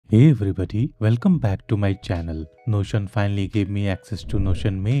Hey everybody, welcome back to my channel. Notion finally gave me access to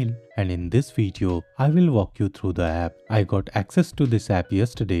Notion Mail, and in this video, I will walk you through the app. I got access to this app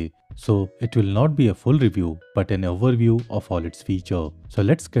yesterday, so it will not be a full review but an overview of all its features. So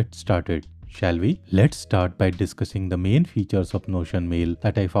let's get started. Shall we? Let's start by discussing the main features of Notion Mail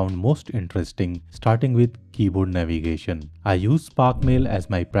that I found most interesting, starting with keyboard navigation. I use Spark Mail as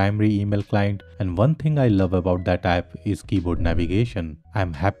my primary email client, and one thing I love about that app is keyboard navigation.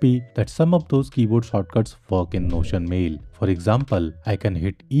 I'm happy that some of those keyboard shortcuts work in Notion Mail. For example, I can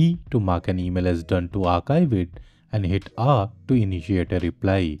hit E to mark an email as done to archive it, and hit R to initiate a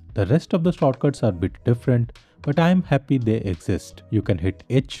reply. The rest of the shortcuts are a bit different, but I am happy they exist. You can hit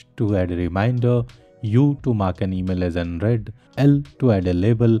H to add a reminder, U to mark an email as unread, L to add a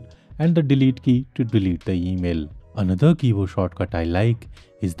label, and the delete key to delete the email. Another keyboard shortcut I like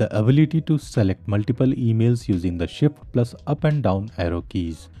is the ability to select multiple emails using the Shift plus up and down arrow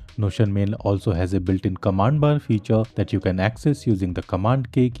keys. Notion Mail also has a built-in command bar feature that you can access using the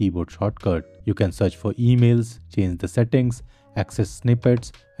Command K keyboard shortcut. You can search for emails, change the settings, access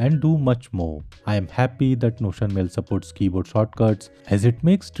snippets, and do much more. I am happy that Notion Mail supports keyboard shortcuts as it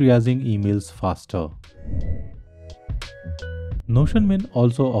makes triaging emails faster. Notion Mail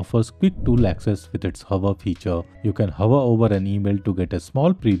also offers quick tool access with its hover feature. You can hover over an email to get a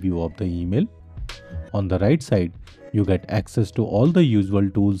small preview of the email. On the right side, you get access to all the usual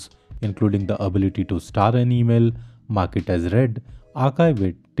tools, including the ability to star an email, mark it as read, archive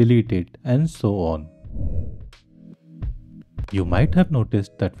it, delete it, and so on. You might have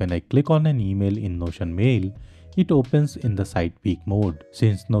noticed that when I click on an email in Notion Mail, it opens in the side peek mode.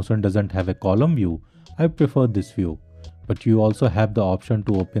 Since Notion doesn't have a column view, I prefer this view. But you also have the option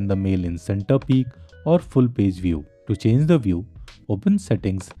to open the mail in center peek or full page view. To change the view, open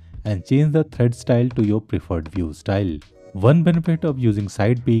settings and change the thread style to your preferred view style. One benefit of using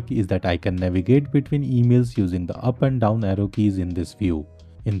side peek is that I can navigate between emails using the up and down arrow keys in this view.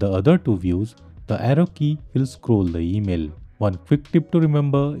 In the other two views, the arrow key will scroll the email. One quick tip to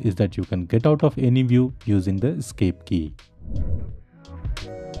remember is that you can get out of any view using the escape key.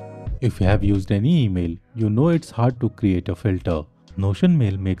 If you have used any email, you know it's hard to create a filter. Notion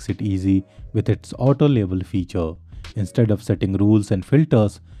Mail makes it easy with its auto label feature. Instead of setting rules and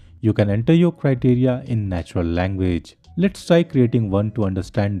filters, you can enter your criteria in natural language. Let's try creating one to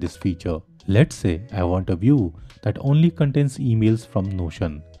understand this feature. Let's say I want a view that only contains emails from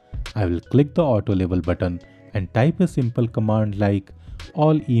Notion. I will click the auto label button and type a simple command like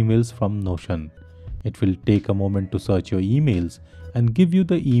all emails from Notion. It will take a moment to search your emails and give you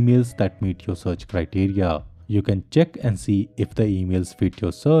the emails that meet your search criteria. You can check and see if the emails fit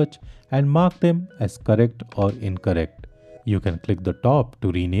your search and mark them as correct or incorrect. You can click the top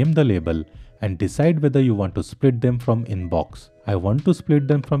to rename the label and decide whether you want to split them from inbox. I want to split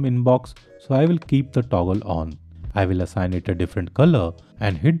them from inbox, so I will keep the toggle on. I will assign it a different color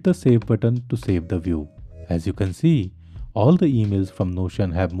and hit the save button to save the view. As you can see, all the emails from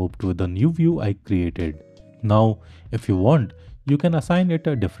Notion have moved to the new view I created. Now, if you want, you can assign it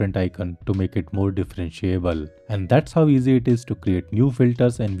a different icon to make it more differentiable. And that's how easy it is to create new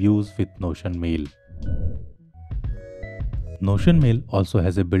filters and views with Notion Mail. Notion Mail also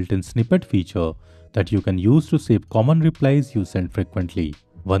has a built-in snippet feature that you can use to save common replies you send frequently.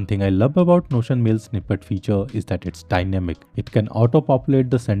 One thing I love about Notion Mail snippet feature is that it's dynamic. It can auto-populate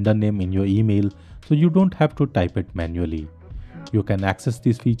the sender name in your email, so you don't have to type it manually. You can access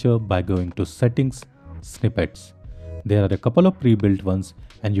this feature by going to Settings, Snippets. There are a couple of pre-built ones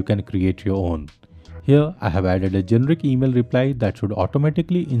and you can create your own. Here I have added a generic email reply that should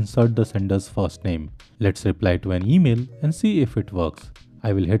automatically insert the sender's first name. Let's reply to an email and see if it works.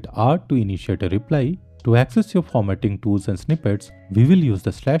 I will hit R to initiate a reply. To access your formatting tools and snippets, we will use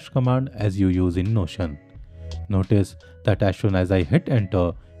the / command as you use in Notion. Notice that as soon as I hit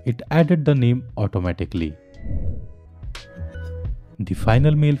enter, it added the name automatically. The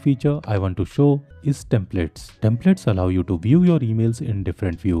final mail feature I want to show is templates. Templates allow you to view your emails in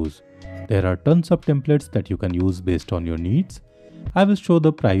different views. There are tons of templates that you can use based on your needs. I will show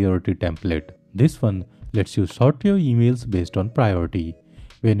the priority template. This one lets you sort your emails based on priority.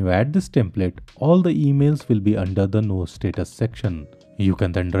 When you add this template, all the emails will be under the No Status section. You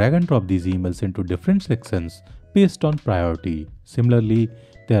can then drag and drop these emails into different sections based on priority. Similarly,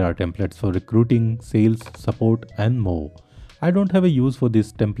 there are templates for recruiting, sales, support, and more. I don't have a use for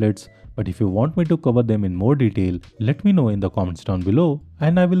these templates, but if you want me to cover them in more detail, let me know in the comments down below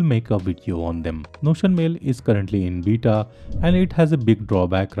and I will make a video on them. Notion Mail is currently in beta and it has a big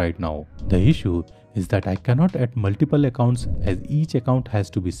drawback right now. The issue is that I cannot add multiple accounts as each account has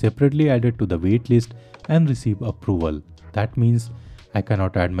to be separately added to the waitlist and receive approval. That means I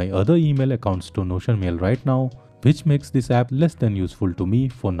cannot add my other email accounts to Notion Mail right now, which makes this app less than useful to me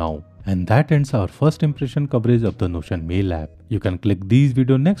for now. And that ends our first impression coverage of the Notion Mail app. You can click these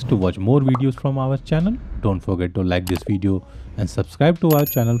video next to watch more videos from our channel. Don't forget to like this video and subscribe to our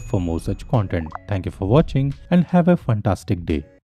channel for more such content. Thank you for watching and have a fantastic day.